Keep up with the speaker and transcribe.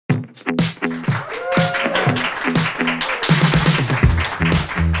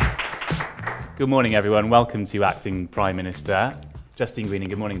Good morning, everyone. Welcome to Acting Prime Minister. Justine Greening,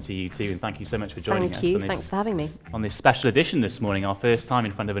 good morning to you too, and thank you so much for joining us. Thank you. Thanks for having me. On this special edition this morning, our first time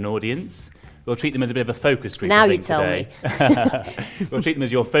in front of an audience. We'll treat them as a bit of a focus group. Now I you think, tell today. me. We'll treat them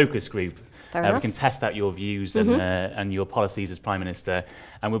as your focus group. Fair enough. We can test out your views and your policies as Prime Minister,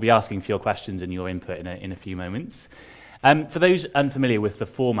 and we'll be asking for your questions and your input in a few moments. For those unfamiliar with the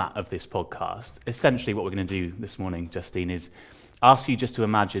format of this podcast, essentially what we're going to do this morning, Justine, is ask you just to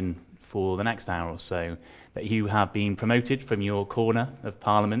imagine for the next hour or so that you have been promoted from your corner of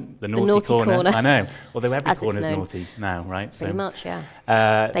Parliament, the naughty corner. I know, although every corner is naughty now, right? Pretty much, yeah.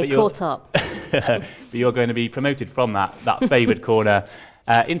 They caught up. But you're going to be promoted from that favoured corner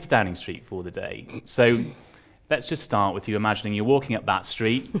into Downing Street for the day. So let's just start with you imagining you're walking up that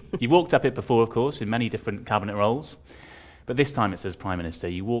street. You've walked up it before, of course, in many different cabinet roles. But this time it says Prime Minister.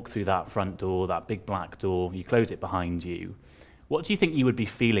 You walk through that front door, that big black door, you close it behind you. What do you think you would be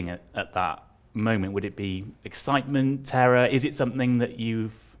feeling at that moment? Would it be excitement, terror? Is it something that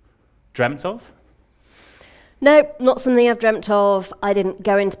you've dreamt of? No, not something I've dreamt of. I didn't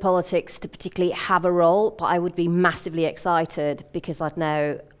go into politics to particularly have a role, but I would be massively excited because I'd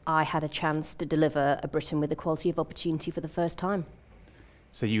know I had a chance to deliver a Britain with equality of opportunity for the first time.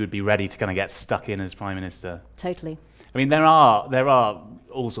 So you would be ready to kind of get stuck in as Prime Minister? Totally. I mean, there are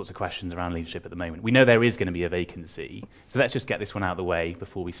all sorts of questions around leadership at the moment. We know there is going to be a vacancy, so let's just get this one out of the way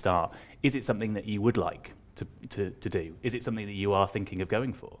before we start. Is it something that you would like to do? Is it something that you are thinking of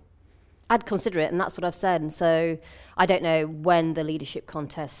going for? I'd consider it, and that's what I've said. And so I don't know when the leadership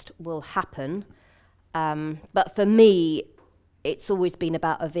contest will happen, but for me, it's always been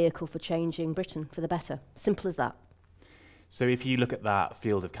about a vehicle for changing Britain for the better. Simple as that. So if you look at that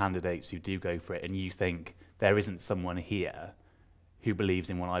field of candidates who do go for it and you think there isn't someone here who believes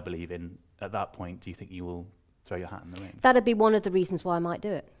in what I believe in, at that point, do you think you will throw your hat in the ring? That'd be one of the reasons why I might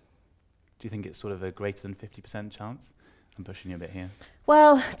do it. Do you think it's sort of a greater than 50% chance? I'm pushing you a bit here.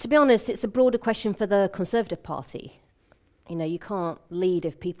 Well, to be honest, it's a broader question for the Conservative Party. You know, you can't lead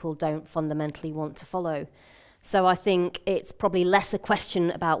if people don't fundamentally want to follow. So I think it's probably less a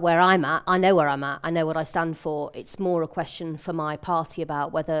question about where I'm at. I know where I'm at. I know what I stand for. It's more a question for my party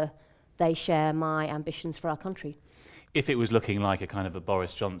about whether they share my ambitions for our country. If it was looking like a kind of a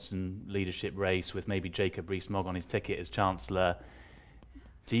Boris Johnson leadership race with maybe Jacob Rees-Mogg on his ticket as Chancellor,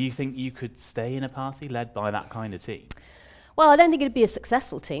 do you think you could stay in a party led by that kind of team? Well, I don't think it'd be a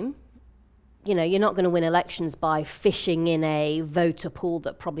successful team. You know, you're not going to win elections by fishing in a voter pool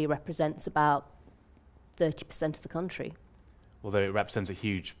that probably represents about 30% of the country. Although it represents a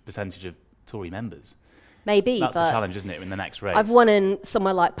huge percentage of Tory members. Maybe, that's but the challenge, isn't it, in the next race? I've won in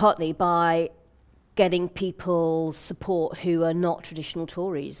somewhere like Putney by getting people's support who are not traditional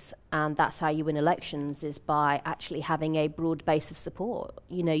Tories, and that's how you win elections, is by actually having a broad base of support.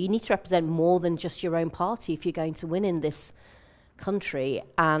 You know, you need to represent more than just your own party if you're going to win in this country,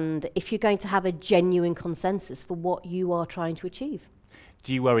 and if you're going to have a genuine consensus for what you are trying to achieve.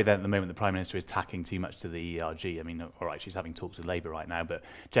 Do you worry that at the moment the Prime Minister is tacking too much to the ERG? I mean, all right, she's having talks with Labour right now, but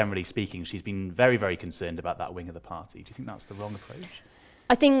generally speaking, she's been very, very concerned about that wing of the party. Do you think that's the wrong approach?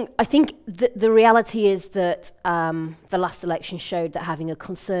 I think the reality is that the last election showed that having a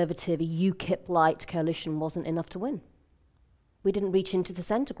Conservative, a UKIP-light coalition wasn't enough to win. We didn't reach into the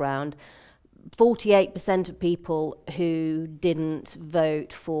centre ground. 48% of people who didn't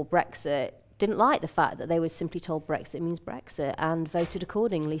vote for Brexit didn't like the fact that they were simply told Brexit means Brexit and voted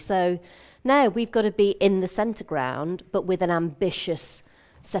accordingly. So now we've got to be in the centre ground, but with an ambitious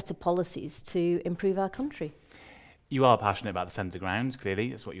set of policies to improve our country. You are passionate about the centre ground, clearly.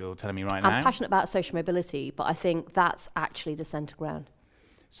 That's what you're telling me right now. I'm passionate about social mobility, but I think that's actually the centre ground.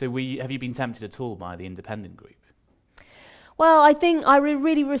 So have you been tempted at all by the independent group? Well, I think I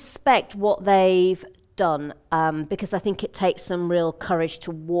really respect what they've done, because I think it takes some real courage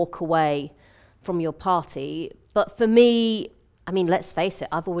to walk away from your party. But for me, I mean, let's face it,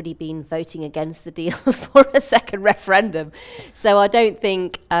 I've already been voting against the deal for a second referendum. So I don't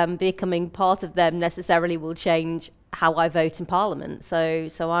think becoming part of them necessarily will change how I vote in Parliament. So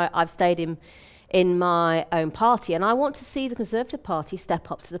I've stayed in my own party, and I want to see the Conservative Party step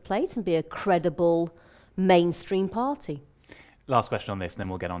up to the plate and be a credible mainstream party. Last question on this, and then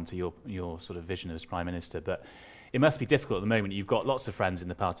we'll get on to your sort of vision as Prime Minister. But it must be difficult at the moment. You've got lots of friends in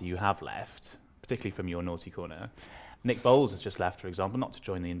the party you have left, particularly from your naughty corner. Nick Bowles has just left, for example, not to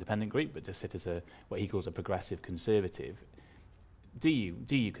join the independent group, but to sit as what he calls a progressive Conservative. Do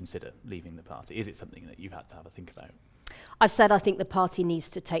you consider leaving the party? Is it something that you've had to have a think about? I've said I think the party needs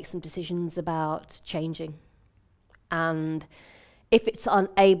to take some decisions about changing. And if it's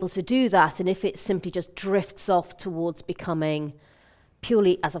unable to do that, and if it simply just drifts off towards becoming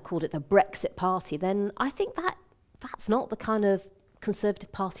purely, as I've called it, the Brexit party, then I think that's not the kind of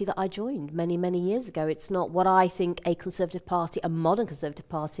Conservative Party that I joined many, many years ago. It's not what I think a Conservative Party, a modern Conservative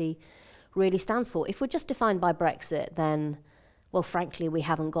Party, really stands for. If we're just defined by Brexit, then, well, frankly, we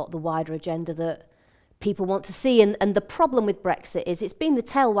haven't got the wider agenda that people want to see. And the problem with Brexit is it's been the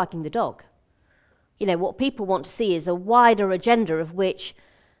tail wagging the dog. You know, what people want to see is a wider agenda of which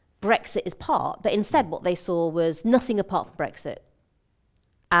Brexit is part, but instead what they saw was nothing apart from Brexit.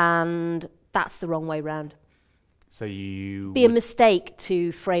 And that's the wrong way round. So you... Be a mistake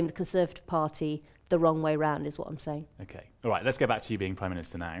to frame the Conservative Party the wrong way round, is what I'm saying. Okay. All right, let's go back to you being Prime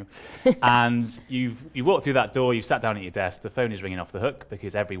Minister now. And you walked through that door, you sat down at your desk, the phone is ringing off the hook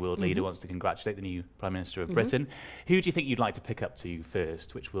because every world leader wants to congratulate the new Prime Minister of Britain. Who do you think you'd like to pick up to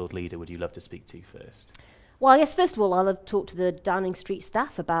first? Which world leader would you love to speak to first? Well, I guess first of all, I'll have talked to the Downing Street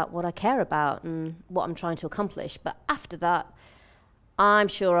staff about what I care about and what I'm trying to accomplish. But after that, I'm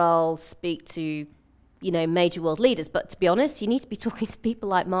sure I'll speak to, you know, major world leaders. But to be honest, you need to be talking to people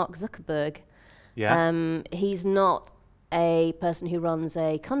like Mark Zuckerberg. Yeah. He's not a person who runs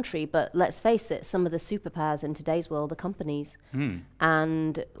a country, but let's face it, some of the superpowers in today's world are companies.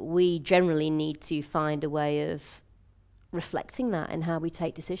 And we generally need to find a way of reflecting that in how we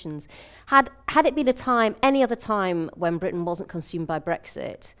take decisions. Had it been any other time when Britain wasn't consumed by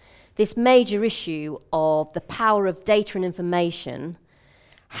Brexit, this major issue of the power of data and information,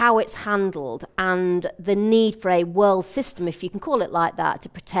 how it's handled, and the need for a world system, if you can call it like that, to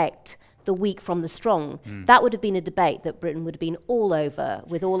protect the weak from the strong, that would have been a debate that Britain would have been all over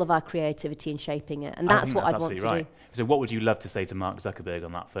with all of our creativity in shaping it. And that's what I'd want to do. So what would you love to say to Mark Zuckerberg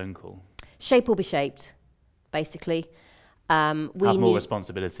on that phone call? Shape or be shaped, basically. We have more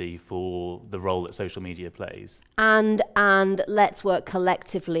responsibility for the role that social media plays. And let's work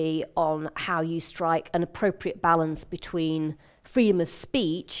collectively on how you strike an appropriate balance between freedom of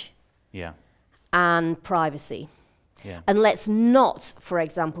speech and privacy. Yeah. And let's not, for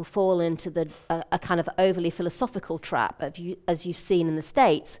example, fall into a kind of overly philosophical trap, as you've seen in the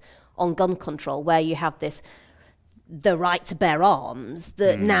States, on gun control, where you have the right to bear arms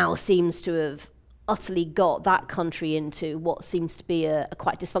that now seems to have utterly got that country into what seems to be a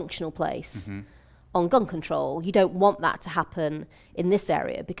quite dysfunctional place on gun control. You don't want that to happen in this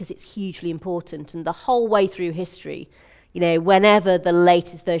area because it's hugely important. And the whole way through history, you know, whenever the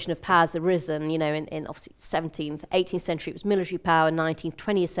latest version of power has arisen, you know, in obviously 17th, 18th century it was military power, 19th,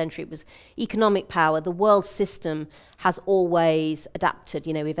 20th century it was economic power. The world system has always adapted.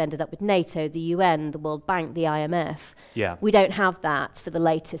 You know, we've ended up with NATO, the UN, the World Bank, the IMF. Yeah. We don't have that for the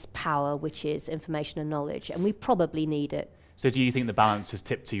latest power, which is information and knowledge, and we probably need it. So do you think the balance has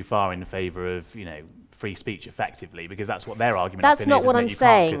tipped too far in favour of, you know, free speech effectively, because that's what their argument that's not is, what I'm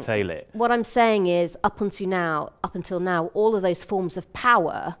saying. Can't curtail it. What I'm saying is up until now, all of those forms of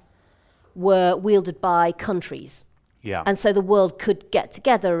power were wielded by countries. Yeah. And so the world could get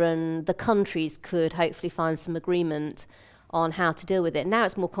together and the countries could hopefully find some agreement on how to deal with it. Now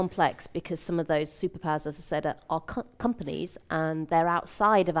it's more complex because some of those superpowers, as I said, are companies and they're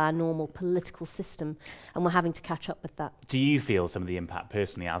outside of our normal political system, and we're having to catch up with that. Do you feel some of the impact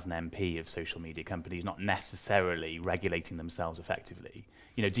personally as an MP of social media companies not necessarily regulating themselves effectively?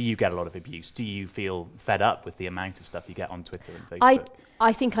 You know, do you get a lot of abuse? Do you feel fed up with the amount of stuff you get on Twitter and Facebook?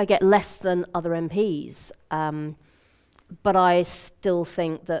 I think I get less than other MPs, but I still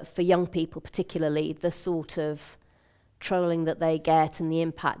think that for young people particularly, the sort of trolling that they get and the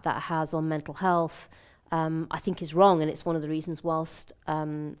impact that has on mental health, I think is wrong. And it's one of the reasons whilst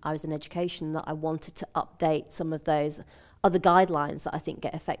I was in education that I wanted to update some of those other guidelines that I think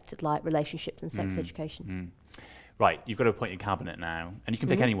get affected, like relationships and sex education. Right, you've got to appoint your cabinet now, and you can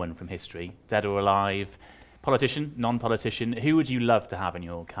pick anyone from history, dead or alive, politician, non-politician. Who would you love to have in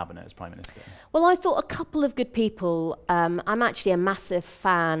your cabinet as Prime Minister? Well, I thought a couple of good people. I'm actually a massive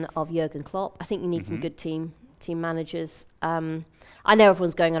fan of Jurgen Klopp. I think you need some good team managers. I know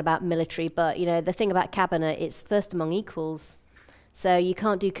everyone's going on about military, but you know the thing about cabinet, it's first among equals. So you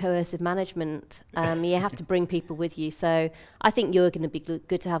can't do coercive management. You have to bring people with you. So I think you're going to be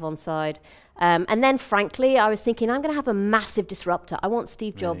good to have on side. And then, frankly, I was thinking I'm going to have a massive disruptor. I want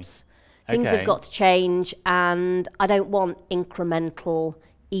Steve Jobs. Things have got to change, and I don't want incremental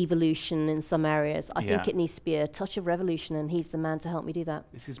evolution in some areas. I think it needs to be a touch of revolution, and he's the man to help me do that.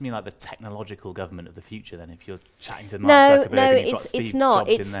 This gives me like the technological government of the future then, if you're chatting to Mark Zuckerberg. No, it's not.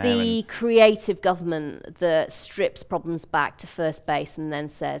 It's the creative government that strips problems back to first base and then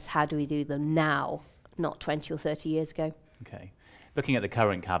says, how do we do them now, not 20 or 30 years ago? Okay. Looking at the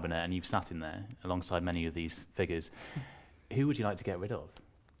current cabinet, and you've sat in there alongside many of these figures, who would you like to get rid of?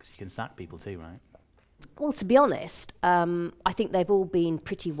 Because you can sack people too, right? Well, to be honest, I think they've all been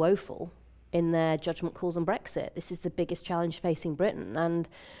pretty woeful in their judgment calls on Brexit. This is the biggest challenge facing Britain, and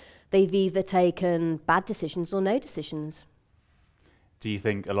they've either taken bad decisions or no decisions. Do you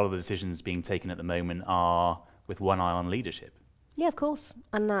think a lot of the decisions being taken at the moment are with one eye on leadership? Yeah, of course,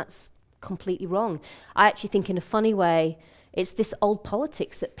 and that's completely wrong. I actually think in a funny way, it's this old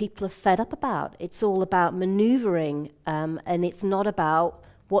politics that people are fed up about. It's all about manoeuvring, and it's not about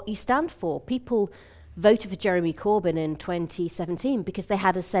what you stand for. People voted for Jeremy Corbyn in 2017 because they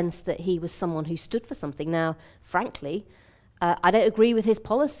had a sense that he was someone who stood for something. Now, frankly, I don't agree with his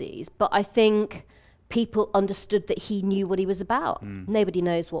policies, but I think people understood that he knew what he was about. Nobody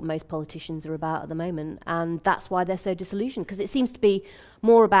knows what most politicians are about at the moment, and that's why they're so disillusioned, because it seems to be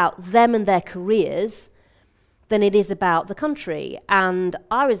more about them and their careers than it is about the country. And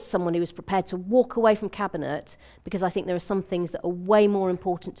I was someone who was prepared to walk away from cabinet because I think there are some things that are way more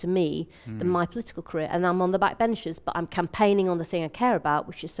important to me than my political career, and I'm on the backbenches, but I'm campaigning on the thing I care about,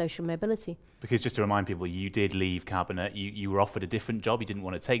 which is social mobility. Because just to remind people, you did leave cabinet, you were offered a different job, you didn't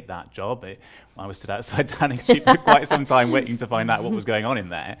want to take that job. I was stood outside Downing Street for quite some time waiting to find out what was going on in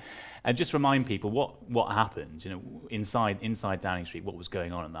there. And just remind people what happened, inside Downing Street, what was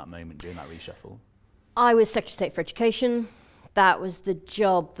going on at that moment during that reshuffle. I was Secretary of State for Education. That was the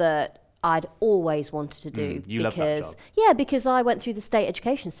job that I'd always wanted to do. You loved that job? Yeah, because I went through the state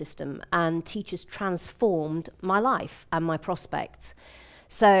education system and teachers transformed my life and my prospects.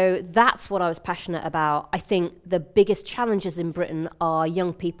 So that's what I was passionate about. I think the biggest challenges in Britain are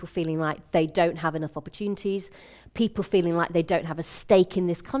young people feeling like they don't have enough opportunities, people feeling like they don't have a stake in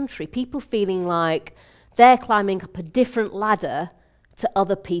this country, people feeling like they're climbing up a different ladder to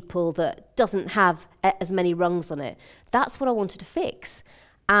other people that doesn't have as many rungs on it. That's what I wanted to fix.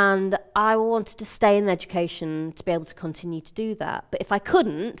 And I wanted to stay in education to be able to continue to do that. But if I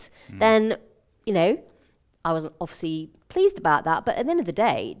couldn't, then, I wasn't obviously pleased about that. But at the end of the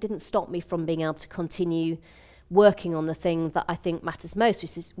day, it didn't stop me from being able to continue working on the thing that I think matters most,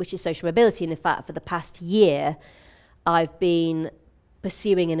 which is social mobility. And in fact, for the past year, I've been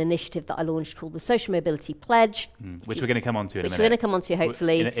pursuing an initiative that I launched called the Social Mobility Pledge. Which we're going to come on to in a minute. Which we're going to come on to,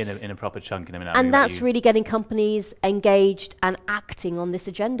 hopefully. In a proper chunk in a minute. And that's really getting companies engaged and acting on this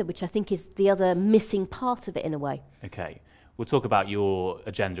agenda, which I think is the other missing part of it in a way. Okay. We'll talk about your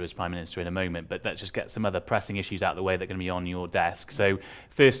agenda as Prime Minister in a moment, but let's just get some other pressing issues out of the way that are going to be on your desk. So,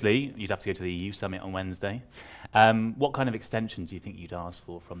 firstly, you'd have to go to the EU summit on Wednesday. What kind of extension do you think you'd ask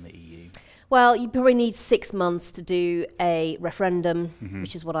for from the EU? Well, you probably need 6 months to do a referendum,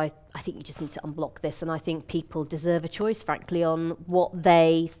 which is what I think you just need to unblock this. And I think people deserve a choice, frankly, on what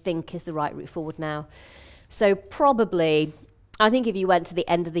they think is the right route forward now. So probably, I think if you went to the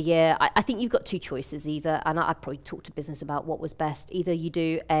end of the year, I think you've got two choices either, and I'd probably talk to business about what was best. Either you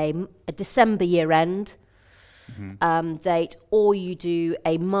do a December year-end date, or you do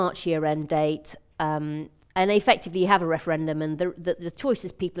a March year-end date, and effectively you have a referendum, and the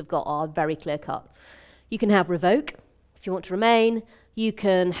choices people have got are very clear-cut. You can have revoke, if you want to remain. You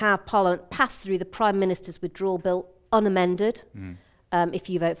can have Parliament pass through the Prime Minister's withdrawal bill unamended, if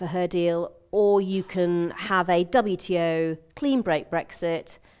you vote for her deal, or you can have a WTO clean break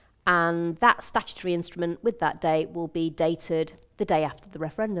Brexit, and that statutory instrument with that date will be dated the day after the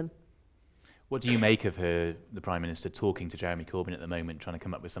referendum. What do you make of the Prime Minister, talking to Jeremy Corbyn at the moment, trying to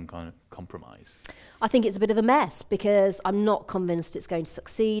come up with some kind of compromise? I think it's a bit of a mess, because I'm not convinced it's going to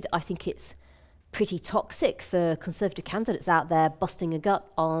succeed. I think it's pretty toxic for Conservative candidates out there busting a gut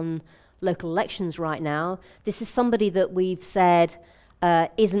on local elections right now. This is somebody that we've said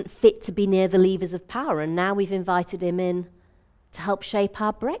isn't fit to be near the levers of power, and now we've invited him in to help shape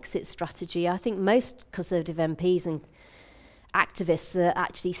our Brexit strategy. I think most Conservative MPs and activists are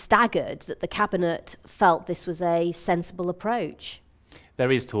actually staggered that the Cabinet felt this was a sensible approach.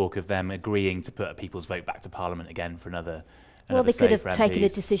 There is talk of them agreeing to put a people's vote back to Parliament again for another Well, they could have taken a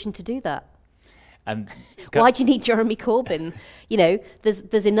decision to do that. And why do you need Jeremy Corbyn?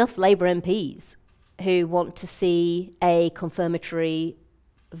 There's enough Labour MPs who want to see a confirmatory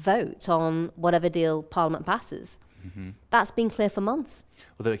vote on whatever deal Parliament passes. That's been clear for months.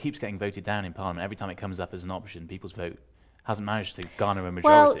 Although it keeps getting voted down in Parliament, every time it comes up as an option, people's vote hasn't managed to garner a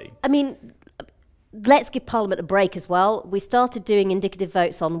majority. Well, I mean, let's give Parliament a break as well. We started doing indicative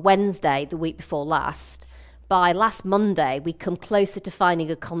votes on Wednesday, the week before last. By last Monday, we'd come closer to finding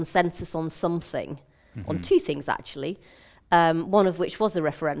a consensus on something, on two things actually, one of which was a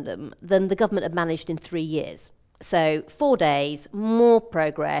referendum, than the government had managed in 3 years. So 4 days, more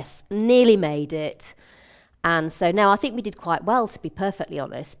progress, nearly made it. And so now I think we did quite well, to be perfectly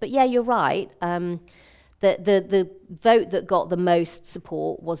honest. But yeah, you're right. The vote that got the most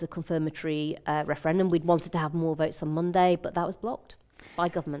support was a confirmatory referendum. We'd wanted to have more votes on Monday, but that was blocked by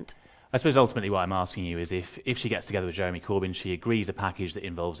government. I suppose ultimately what I'm asking you is if she gets together with Jeremy Corbyn, she agrees a package that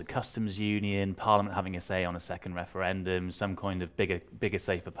involves a customs union, Parliament having a say on a second referendum, some kind of bigger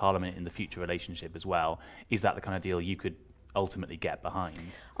say for Parliament in the future relationship as well. Is that the kind of deal you could ultimately get behind?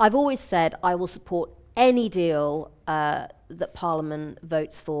 I've always said I will support any deal that Parliament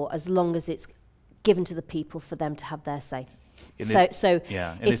votes for as long as it's given to the people for them to have their say.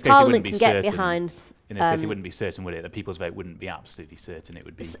 If Parliament can get behind... In this case, it wouldn't be certain, would it? The people's vote wouldn't be absolutely certain. It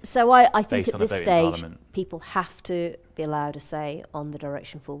would be. So I think at this stage, people have to be allowed a say on the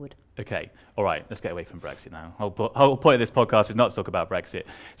direction forward. Okay, all right. Let's get away from Brexit now. Whole point of this podcast is not to talk about Brexit.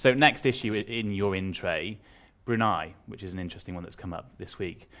 So next issue in your in-tray, Brunei, which is an interesting one that's come up this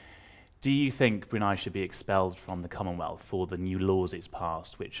week. Do you think Brunei should be expelled from the Commonwealth for the new laws it's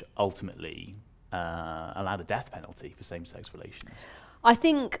passed, which ultimately allow the death penalty for same-sex relations? I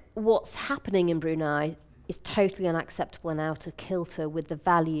think what's happening in Brunei is totally unacceptable and out of kilter with the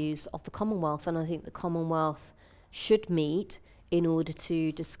values of the Commonwealth, and I think the Commonwealth should meet in order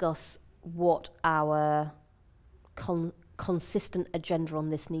to discuss what our consistent agenda on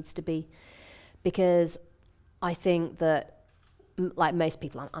this needs to be. Because I think that, like most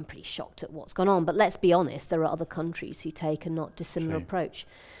people, I'm pretty shocked at what's gone on, but let's be honest, there are other countries who take a not dissimilar approach.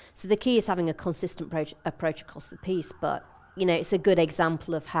 So the key is having a consistent approach across the piece, but it's a good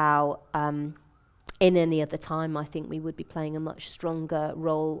example of how in any other time I think we would be playing a much stronger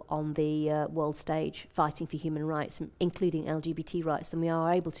role on the world stage fighting for human rights, including LGBT rights, than we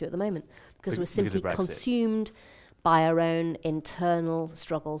are able to at the moment, because we're simply consumed by our own internal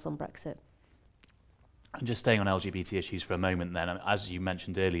struggles on Brexit. And just staying on LGBT issues for a moment then, as you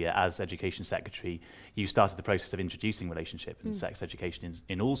mentioned earlier, as Education Secretary, you started the process of introducing relationship and sex education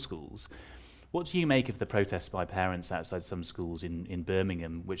in all schools. What do you make of the protests by parents outside some schools in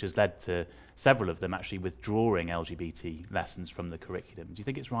Birmingham, which has led to several of them actually withdrawing LGBT lessons from the curriculum? Do you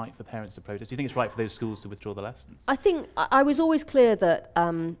think it's right for parents to protest? Do you think it's right for those schools to withdraw the lessons? I think I was always clear that,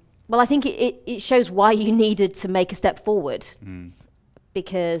 I think it shows why you needed to make a step forward,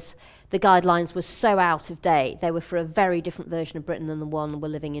 because the guidelines were so out of date. They were for a very different version of Britain than the one we're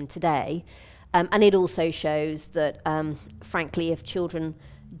living in today. And it also shows that, frankly, if children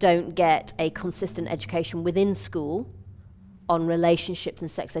don't get a consistent education within school on relationships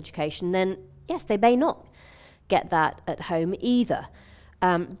and sex education, then yes, they may not get that at home either.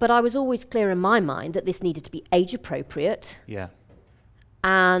 But I was always clear in my mind that this needed to be age appropriate. Yeah.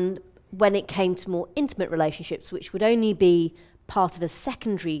 And when it came to more intimate relationships, which would only be part of a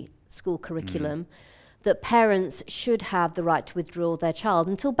secondary school curriculum, that parents should have the right to withdraw their child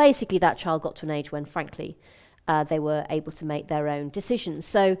until basically that child got to an age when, frankly, they were able to make their own decisions.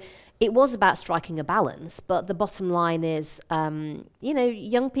 So it was about striking a balance, but the bottom line is,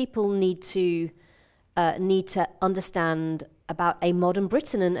 young people need to understand about a modern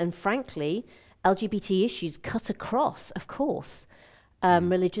Britain, and frankly, LGBT issues cut across, of course,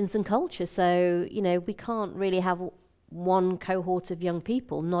 religions and culture. So, we can't really have one cohort of young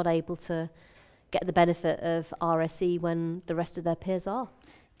people not able to get the benefit of RSE when the rest of their peers are.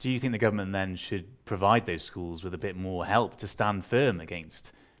 Do you think the government then should provide those schools with a bit more help to stand firm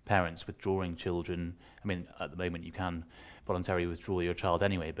against parents withdrawing children? I mean, at the moment you can voluntarily withdraw your child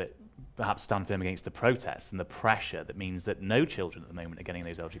anyway, but perhaps stand firm against the protests and the pressure that means that no children at the moment are getting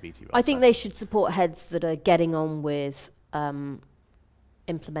those LGBT rights. I think they should support heads that are getting on with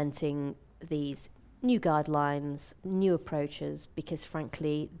implementing these new guidelines, new approaches, because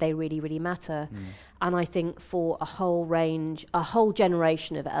frankly, they really, really matter. And I think for a whole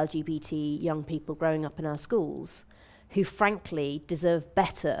generation of LGBT young people growing up in our schools, who frankly deserve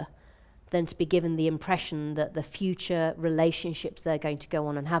better than to be given the impression that the future relationships they're going to go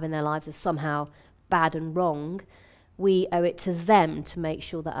on and have in their lives are somehow bad and wrong, we owe it to them to make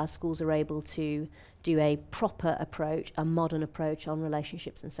sure that our schools are able to do a proper approach, a modern approach on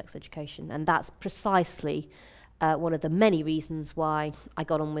relationships and sex education. And that's precisely one of the many reasons why I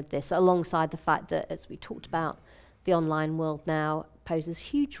got on with this, alongside the fact that, as we talked about, the online world now poses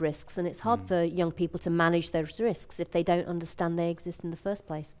huge risks, and it's hard for young people to manage those risks if they don't understand they exist in the first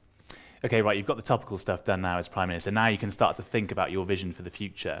place. Okay, right, you've got the topical stuff done now as Prime Minister. Now you can start to think about your vision for the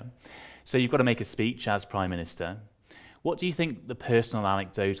future. So you've got to make a speech as Prime Minister. What do you think the personal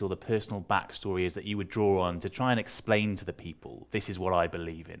anecdote or the personal backstory is that you would draw on to try and explain to the people, this is what I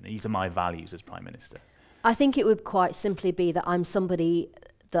believe in, these are my values as Prime Minister? I think it would quite simply be that I'm somebody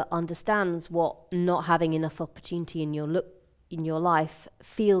that understands what not having enough opportunity in your life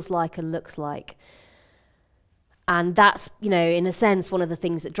feels like and looks like. And that's, in a sense, one of the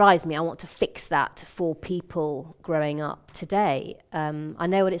things that drives me. I want to fix that for people growing up today. I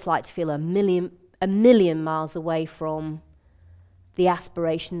know what it's like to feel a million miles away from the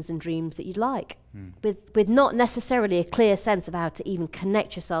aspirations and dreams that you'd like, with not necessarily a clear sense of how to even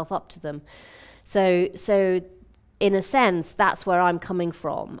connect yourself up to them. So in a sense, that's where I'm coming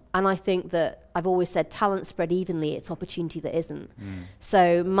from. And I think that I've always said talent spread evenly, it's opportunity that isn't.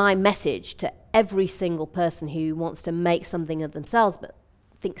 So my message to every single person who wants to make something of themselves but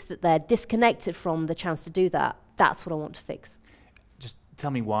thinks that they're disconnected from the chance to do that, that's what I want to fix. Just tell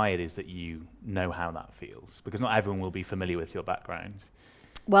me why it is that you know how that feels, because not everyone will be familiar with your background.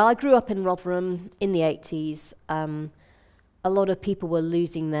 Well, I grew up in Rotherham in the 80s. A lot of people were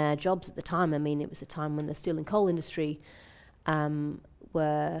losing their jobs at the time. I mean, it was a time when the steel and coal industry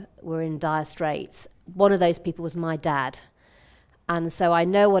were in dire straits. One of those people was my dad. And so I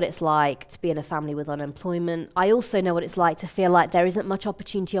know what it's like to be in a family with unemployment. I also know what it's like to feel like there isn't much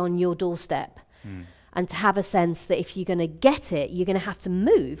opportunity on your doorstep. And to have a sense that if you're going to get it, you're going to have to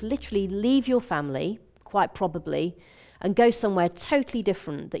move, literally leave your family, quite probably, and go somewhere totally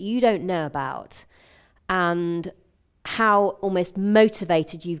different that you don't know about. And how almost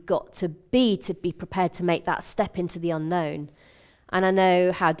motivated you've got to be prepared to make that step into the unknown. And I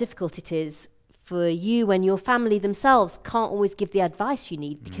know how difficult it is for you when your family themselves can't always give the advice you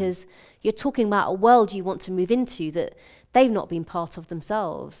need, because you're talking about a world you want to move into that they've not been part of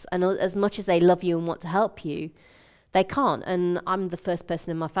themselves. And as much as they love you and want to help you, they can't. And I'm the first person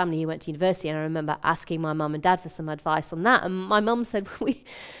in my family who went to university, and I remember asking my mum and dad for some advice on that. And my mum said,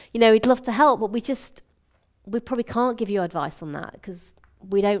 we'd love to help, but we probably can't give you advice on that because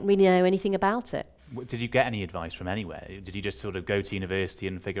we don't really know anything about it. Did you get any advice from anywhere? Did you just sort of go to university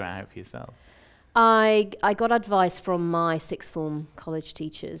and figure it out for yourself? I got advice from my sixth form college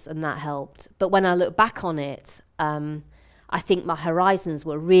teachers, and that helped. But when I look back on it, I think my horizons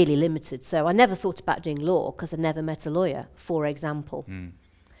were really limited. So I never thought about doing law because I never met a lawyer, for example.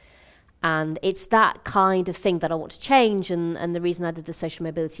 And it's that kind of thing that I want to change. And the reason I did the Social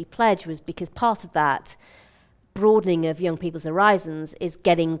Mobility Pledge was because part of that broadening of young people's horizons is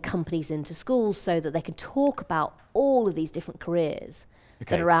getting companies into schools so that they can talk about all of these different careers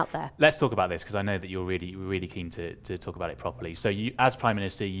that are out there. Let's talk about this, because I know that you're really keen to talk about it properly. So you, as Prime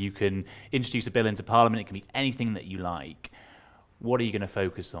Minister, you can introduce a bill into Parliament. It can be anything that you like. What are you going to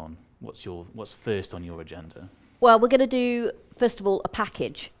focus on? What's first on your agenda? Well, we're going to do, first of all, a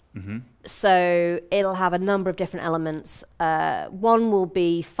package. So it'll have a number of different elements. One will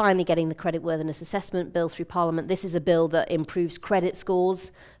be finally getting the creditworthiness assessment bill through Parliament. This is a bill that improves credit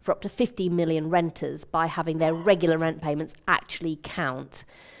scores for up to 50 million renters by having their regular rent payments actually count.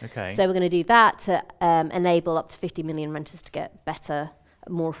 So we're going to do that to enable up to 50 million renters to get better,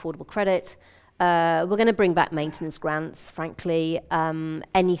 more affordable credit. We're going to bring back maintenance grants, frankly,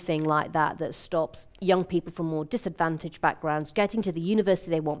 anything like that stops young people from more disadvantaged backgrounds getting to the university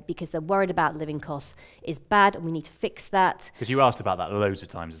they want because they're worried about living costs is bad, and we need to fix that. Because you were asked about that loads of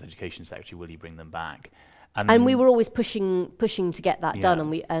times as Education Secretary, will you bring them back? And we were always pushing to get that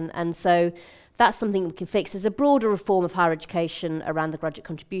done, and so that's something we can fix. There's a broader reform of higher education around the graduate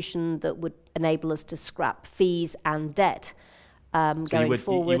contribution that would enable us to scrap fees and debt going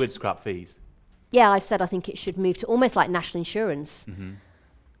forward. You would scrap fees? Yeah, I've said I think it should move to almost like national insurance.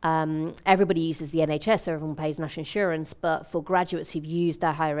 Everybody uses the NHS, so everyone pays national insurance, but for graduates who've used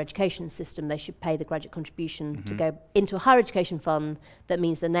our higher education system, they should pay the graduate contribution to go into a higher education fund. That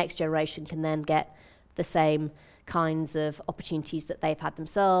means the next generation can then get the same kinds of opportunities that they've had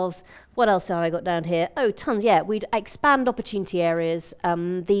themselves. What else have I got down here? Oh, tons, yeah. We'd expand opportunity areas.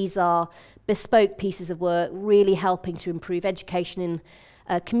 These are bespoke pieces of work, really helping to improve education in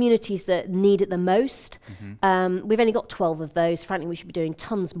communities that need it the most. We've only got 12 of those. Frankly, we should be doing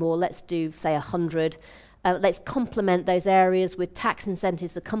tons more. Let's do, say, 100. Let's complement those areas with tax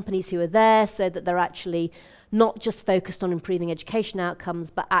incentives for companies who are there so that they're actually not just focused on improving education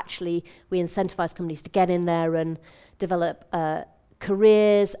outcomes, but actually we incentivize companies to get in there and develop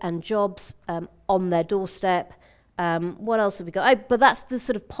careers and jobs on their doorstep. What else have we got? Oh, but that's the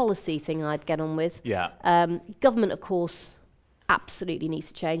sort of policy thing I'd get on with. Government, of course, absolutely needs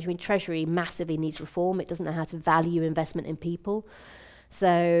to change. I mean, Treasury massively needs reform. It doesn't know how to value investment in people.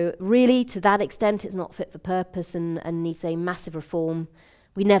 So really, to that extent, it's not fit for purpose and needs a massive reform.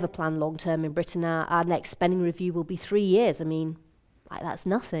 We never plan long-term in Britain. Our next spending review will be 3 years. I mean, that's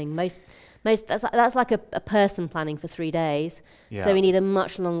nothing. That's like a person planning for 3 days. So we need a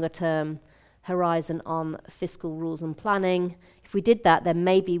much longer-term horizon on fiscal rules and planning. If we did that, then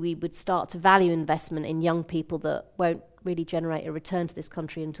maybe we would start to value investment in young people that won't really generate a return to this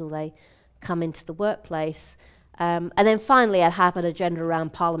country until they come into the workplace. And then finally, I'd have an agenda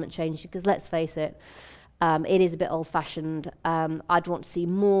around Parliament change, because let's face it, it is a bit old-fashioned. I'd want to see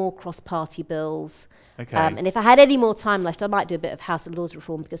more cross-party bills. Okay. And if I had any more time left, I might do a bit of House of Lords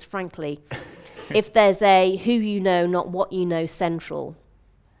reform, because frankly, if there's a who you know, not what you know central,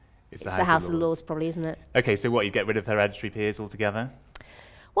 it's the House of Lords probably, isn't it? Okay, so what, you get rid of hereditary peers altogether?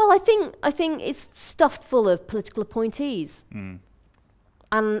 Well, I think it's stuffed full of political appointees.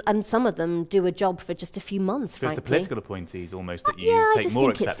 And some of them do a job for just a few months, So frankly. it's the political appointees almost that you take more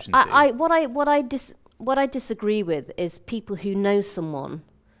exception to? What I disagree with is people who know someone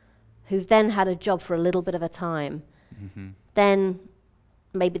who've then had a job for a little bit of a time, then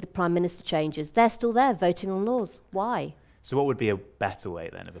maybe the Prime Minister changes, they're still there voting on laws. Why? So what would be a better way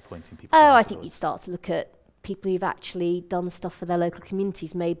then of appointing people? to Oh, I House of think Lords? you'd start to look at people who've actually done stuff for their local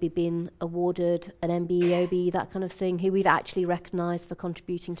communities, maybe been awarded an MBE, that kind of thing, who we've actually recognised for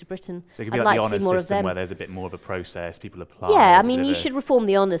contributing to Britain. So it could be I'd like the to see honours more of system them. where there's a bit more of a process, people apply. Yeah, I there's a mean, bit you of a- should reform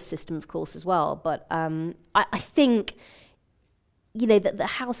the honours system, of course, as well. But I think, you know, that the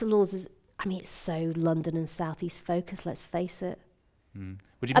House of Lords is, I mean, it's so London and South East focused, let's face it.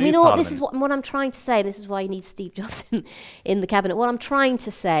 Would you I mean, move all, this is Parliament? what I'm trying to say, and this is why you need Steve Jobs in the cabinet. What I'm trying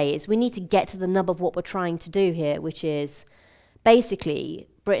to say is we need to get to the nub of what we're trying to do here, which is basically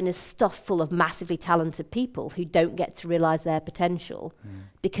Britain is stuffed full of massively talented people who don't get to realise their potential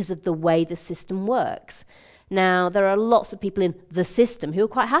because of the way the system works. Now, there are lots of people in the system who are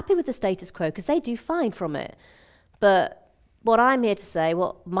quite happy with the status quo because they do fine from it. But what I'm here to say,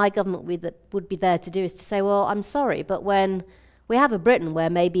 what my government would be there to do is to say, well, I'm sorry, but when we have a Britain where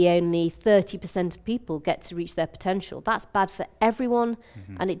maybe only 30% of people get to reach their potential, that's bad for everyone,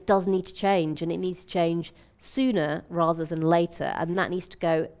 and it does need to change, and it needs to change sooner rather than later, and that needs to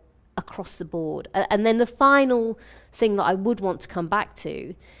go across the board. And then the final thing that I would want to come back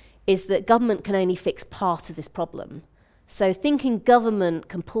to is that government can only fix part of this problem. So thinking government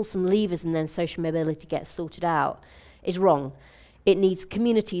can pull some levers and then social mobility gets sorted out is wrong. It needs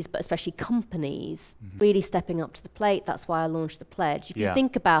communities, but especially companies, really stepping up to the plate. That's why I launched the pledge. If you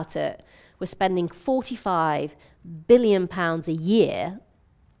think about it, we're spending £45 billion a year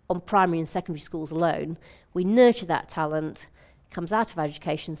on primary and secondary schools alone. We nurture that talent, comes out of our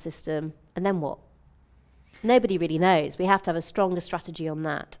education system, and then what? Nobody really knows. We have to have a stronger strategy on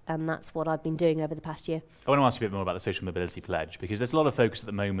that, and that's what I've been doing over the past year. I want to ask you a bit more about the social mobility pledge, because there's a lot of focus at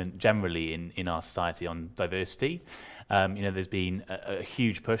the moment generally in our society on diversity. There's been a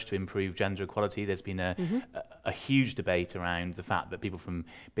huge push to improve gender equality. There's been a huge debate around the fact that people from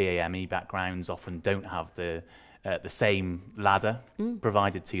BAME backgrounds often don't have the same ladder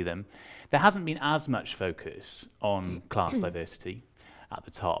provided to them. There hasn't been as much focus on class diversity at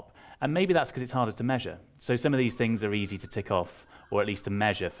the top. And maybe that's because it's harder to measure. So some of these things are easy to tick off, or at least to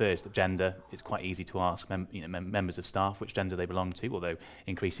measure first. Gender, it's quite easy to ask members of staff which gender they belong to, although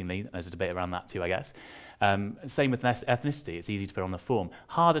increasingly there's a debate around that too, I guess. Same with ethnicity, it's easy to put on the form.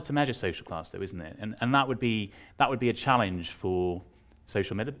 Harder to measure social class though, isn't it? And that would be a challenge for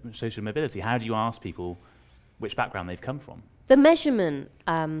social mobility. How do you ask people which background they've come from? The measurement,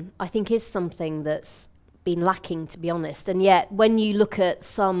 I think, is something that's been lacking, to be honest. And yet, when you look at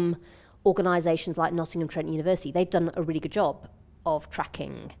some organisations like Nottingham Trent University, they've done a really good job of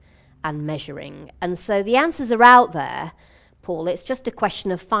tracking and measuring. And so the answers are out there, Paul. It's just a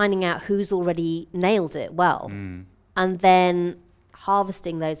question of finding out who's already nailed it well, and then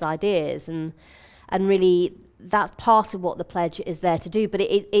harvesting those ideas. And really, that's part of what the pledge is there to do. But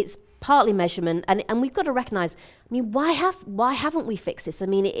it's partly measurement, and we've got to recognise, I mean, why haven't we fixed this? I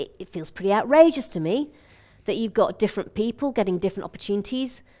mean, it feels pretty outrageous to me that you've got different people getting different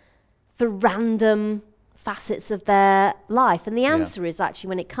opportunities for random facets of their life. And the answer is actually,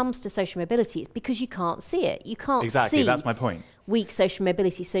 when it comes to social mobility, it's because you can't see it. You can't see that's my point. Weak social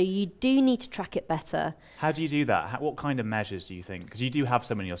mobility, so you do need to track it better. How do you do that? What kind of measures do you think? Because you do have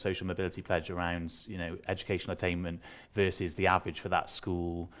some in your social mobility pledge around, educational attainment versus the average for that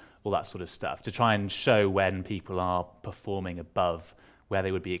school, all that sort of stuff, to try and show when people are performing above where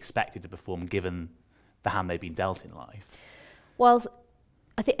they would be expected to perform given the hand they've been dealt in life. Well,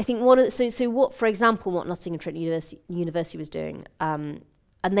 I think one of what, for example, what Nottingham Trent University was doing, and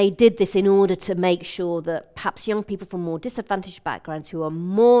they did this in order to make sure that perhaps young people from more disadvantaged backgrounds who are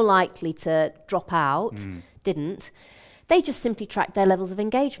more likely to drop out didn't. They just simply tracked their levels of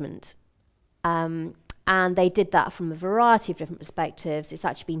engagement. And they did that from a variety of different perspectives. It's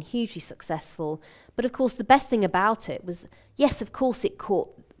actually been hugely successful. But of course, the best thing about it was, yes, of course, it caught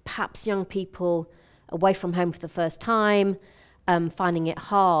perhaps young people away from home for the first time, finding it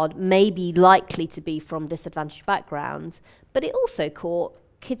hard, maybe likely to be from disadvantaged backgrounds. But it also caught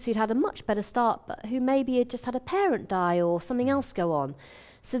kids who'd had a much better start, but who maybe had just had a parent die or something else go on.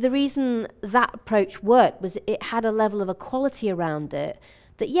 So the reason that approach worked was it had a level of equality around it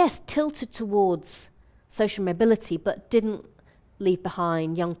that, yes, tilted towards social mobility, but didn't leave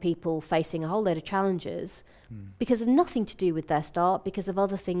behind young people facing a whole load of challenges because of nothing to do with their start, because of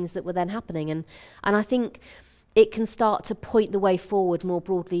other things that were then happening. And I think it can start to point the way forward more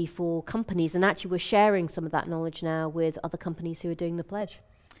broadly for companies. And actually, we're sharing some of that knowledge now with other companies who are doing the pledge.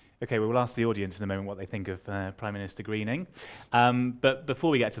 Okay, well, we'll ask the audience in a moment what they think of Prime Minister Greening. But before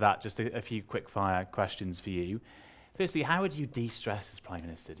we get to that, just a few quick-fire questions for you. Firstly, how would you de-stress as Prime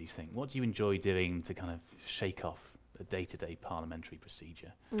Minister, do you think? What do you enjoy doing to kind of shake off a day-to-day parliamentary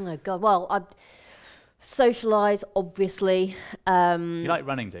procedure? Oh, God. Well, I socialise, obviously. You like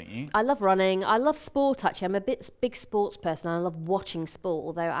running, don't you? I love running. I love sport, actually. I'm a big sports person. I love watching sport,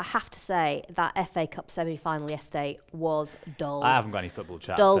 although I have to say that FA Cup semi-final yesterday was dull. I haven't got any football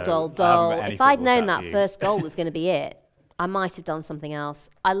chat. Dull. If I'd known that you. first goal was going to be it, I might have done something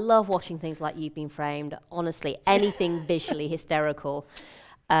else. I love watching things like You've Been Framed. Honestly, anything visually hysterical.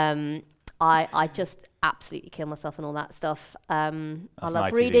 I just absolutely kill myself and all that stuff. I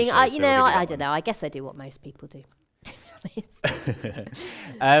love reading. I don't know. I guess I do what most people do, to be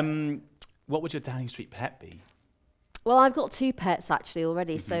honest. What would your Downing Street pet be? Well, I've got 2 pets actually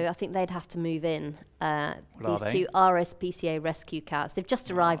already, so I think they'd have to move in. These 2 RSPCA rescue cats. They've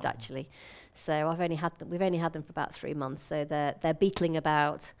just arrived actually, so We've only had them for about 3 months. So they're beetling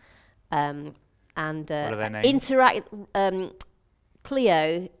about, and what are their names?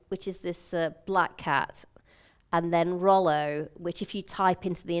 Cleo, which is this black cat, and then Rollo, which if you type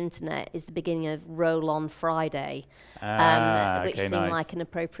into the internet is the beginning of Roll On Friday, which seemed like an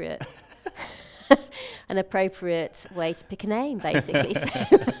appropriate way to pick a name, basically.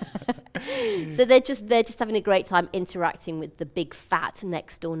 So they're just having a great time interacting with the big fat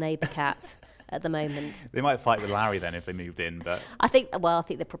next door neighbour cat at the moment. They might fight with Larry then if they moved in, but I think they're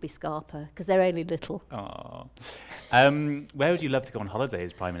probably Scarpa because they're only little. Oh, where would you love to go on holiday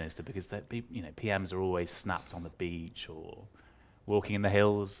as Prime Minister? Because PMs are always snapped on the beach or walking in the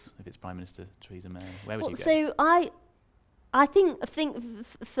hills. If it's Prime Minister Theresa May, where would you go? So I think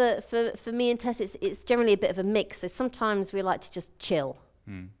for me and Tess, it's generally a bit of a mix. So sometimes we like to just chill,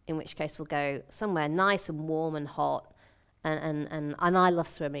 in which case we'll go somewhere nice and warm and hot. And I love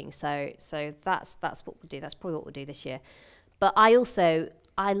swimming, so that's what we'll do. That's probably what we'll do this year. But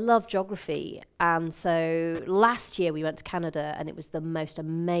I love geography, and so last year we went to Canada, and it was the most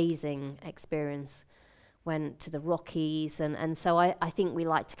amazing experience. Went to the Rockies, and so I think we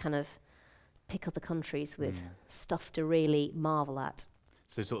like to kind of pick other countries with stuff to really marvel at.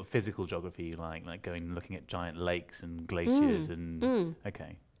 So sort of physical geography, you like going and looking at giant lakes and glaciers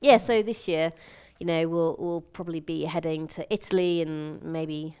okay. Yeah, so this year, we'll probably be heading to Italy and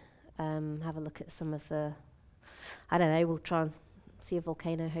maybe have a look at some of the, I don't know, we'll try and see a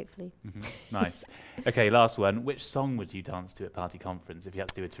volcano, hopefully. Nice. Okay, last one. Which song would you dance to at party conference if you had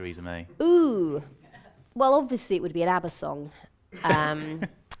to do a Theresa May? Ooh. Well, obviously it would be an ABBA song.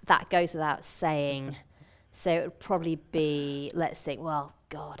 That goes without saying. So it would probably be, let's think, well,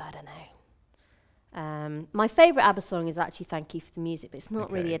 God, I don't know. My favourite ABBA song is actually Thank You for the Music, but it's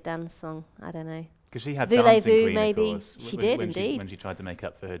not really a dance song. I don't know. Because she had Dancing Queen, maybe. Of course. She did, indeed. When she tried to make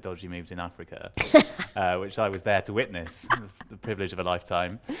up for her dodgy moves in Africa, which I was there to witness, the privilege of a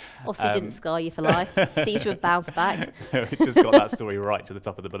lifetime. Obviously didn't scar you for life. Seems to have bounced back. We just got that story right to the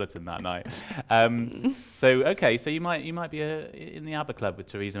top of the bulletin that night. So you might be in the ABBA club with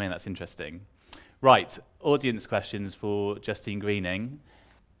Theresa May. That's interesting. Right, audience questions for Justine Greening.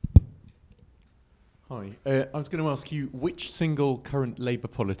 Hi, I was going to ask you, which single current Labour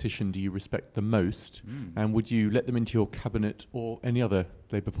politician do you respect the most, and would you let them into your cabinet or any other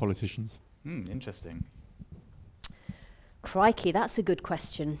Labour politicians? Interesting. Crikey, that's a good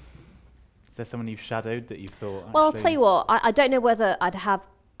question. Is there someone you've shadowed that you've thought? Well, I'll tell you what, I don't know whether I'd have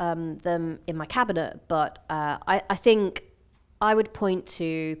them in my cabinet, but I think I would point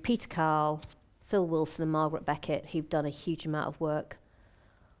to Peter Carl, Phil Wilson and Margaret Beckett, who've done a huge amount of work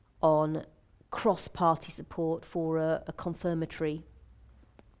on cross-party support for a confirmatory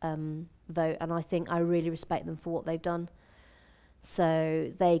vote, and I think I really respect them for what they've done.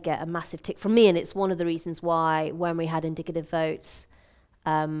 So they get a massive tick from me, and it's one of the reasons why when we had indicative votes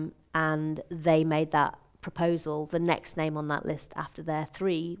and they made that proposal, the next name on that list after their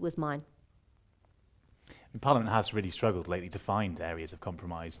 3 was mine. Parliament has really struggled lately to find areas of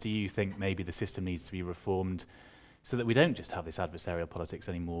compromise. Do you think maybe the system needs to be reformed so that we don't just have this adversarial politics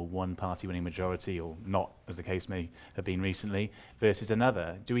anymore, one party winning majority, or not, as the case may have been recently, versus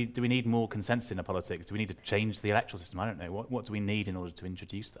another? Do we need more consensus in our politics? Do we need to change the electoral system? I don't know. What do we need in order to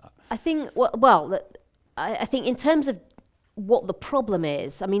introduce that? I think, I think in terms of what the problem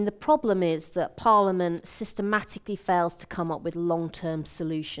is, I mean, the problem is that Parliament systematically fails to come up with long-term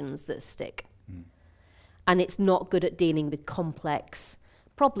solutions that stick. And it's not good at dealing with complex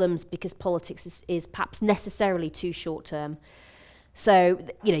problems because politics is perhaps necessarily too short-term. So,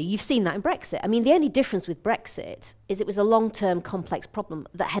 you've seen that in Brexit. I mean, the only difference with Brexit is it was a long-term complex problem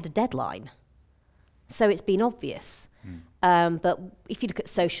that had a deadline. So it's been obvious. But if you look at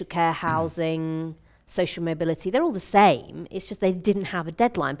social care, housing, social mobility, they're all the same. It's just they didn't have a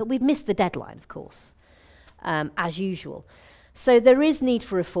deadline. But we've missed the deadline, of course, as usual. So there is need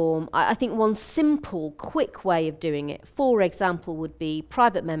for reform. I think one simple, quick way of doing it, for example, would be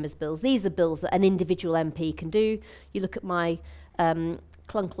private members' bills. These are bills that an individual MP can do. You look at my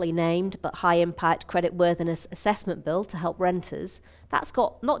clunkily named but high-impact creditworthiness assessment bill to help renters. That's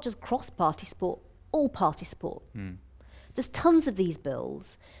got not just cross-party support, all-party support. There's tons of these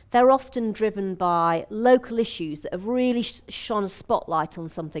bills. They're often driven by local issues that have really shone a spotlight on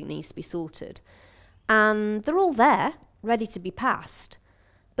something that needs to be sorted. And they're all there, ready to be passed,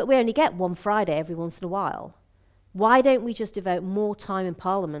 but we only get one Friday every once in a while. Why don't we just devote more time in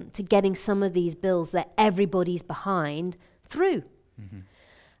Parliament to getting some of these bills that everybody's behind through?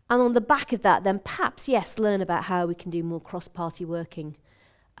 And on the back of that, then perhaps, yes, learn about how we can do more cross-party working.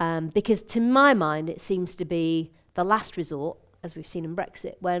 Because to my mind, it seems to be the last resort, as we've seen in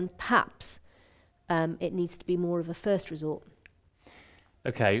Brexit, when perhaps it needs to be more of a first resort.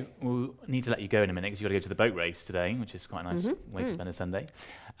 Okay, we'll need to let you go in a minute because you've got to go to the boat race today, which is quite a nice way to spend a Sunday.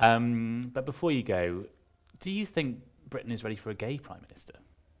 But before you go, do you think Britain is ready for a gay Prime Minister?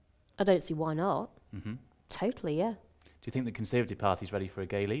 I don't see why not. Totally, yeah. Do you think the Conservative Party is ready for a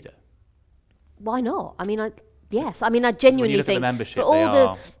gay leader? Why not? I mean, yes. I mean, I genuinely think... When you look think... at the membership, for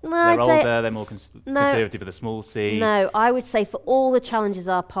all they're older, they're more conservative with a small c. No, I would say for all the challenges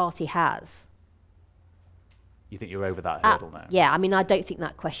our party has... You think you're over that hurdle now? Yeah, I mean, I don't think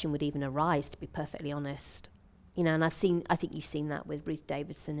that question would even arise, to be perfectly honest. And I think you've seen that with Ruth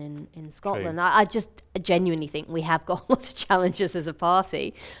Davidson in Scotland. I just genuinely think we have got a lot of challenges as a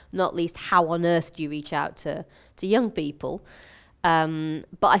party, not least how on earth do you reach out to young people. But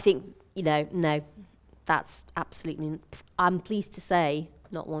I think, no, that's absolutely, I'm pleased to say,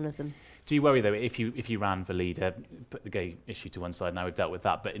 not one of them. Do you worry, though, if you ran for leader, put the gay issue to one side, now we've dealt with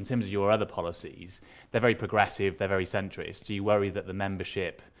that, but in terms of your other policies, they're very progressive, they're very centrist. Do you worry that the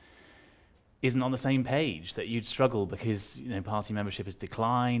membership isn't on the same page, that you'd struggle because party membership has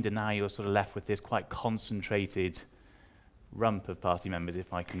declined and now you're sort of left with this quite concentrated rump of party members,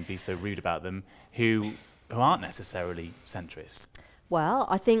 if I can be so rude about them, who aren't necessarily centrist? Well,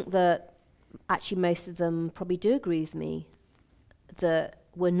 I think that actually most of them probably do agree with me that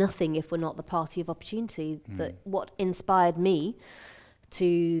we're nothing if we're not the party of opportunity. That what inspired me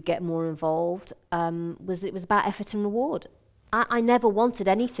to get more involved was that it was about effort and reward. I never wanted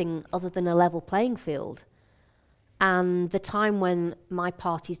anything other than a level playing field. And the time when my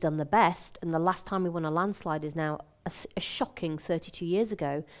party's done the best, and the last time we won a landslide is now a shocking 32 years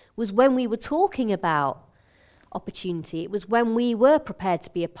ago, was when we were talking about opportunity. It was when we were prepared to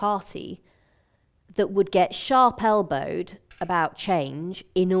be a party that would get sharp-elbowed about change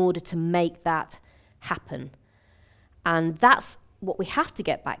in order to make that happen. And that's what we have to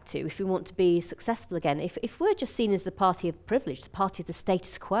get back to if we want to be successful again. If we're just seen as the party of privilege, the party of the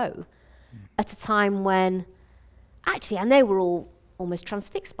status quo, at a time when, actually, I know we're all almost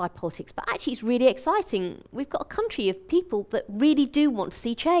transfixed by politics, but actually it's really exciting. We've got a country of people that really do want to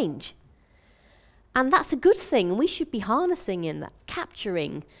see change. And that's a good thing, and we should be harnessing in that,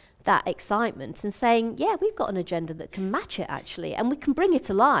 capturing that excitement and saying, yeah, we've got an agenda that can match it, actually, and we can bring it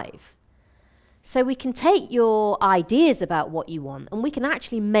alive. So we can take your ideas about what you want and we can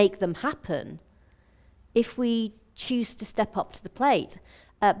actually make them happen if we choose to step up to the plate.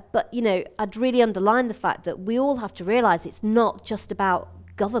 But, I'd really underline the fact that we all have to realise it's not just about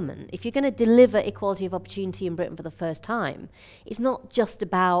government. If you're going to deliver equality of opportunity in Britain for the first time, it's not just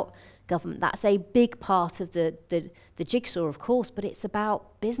about government. That's a big part of the jigsaw, of course, but it's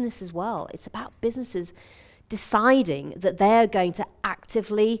about business as well. It's about businesses deciding that they're going to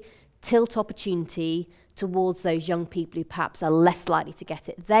actively tilt opportunity towards those young people who perhaps are less likely to get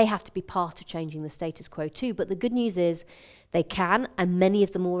it. They have to be part of changing the status quo too. But the good news is they can, and many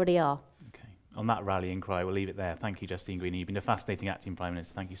of them already are. Okay. On that rallying cry, we'll leave it there. Thank you, Justine Greening. You've been a fascinating acting Prime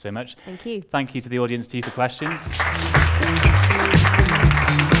Minister. Thank you so much. Thank you. Thank you to the audience too for questions.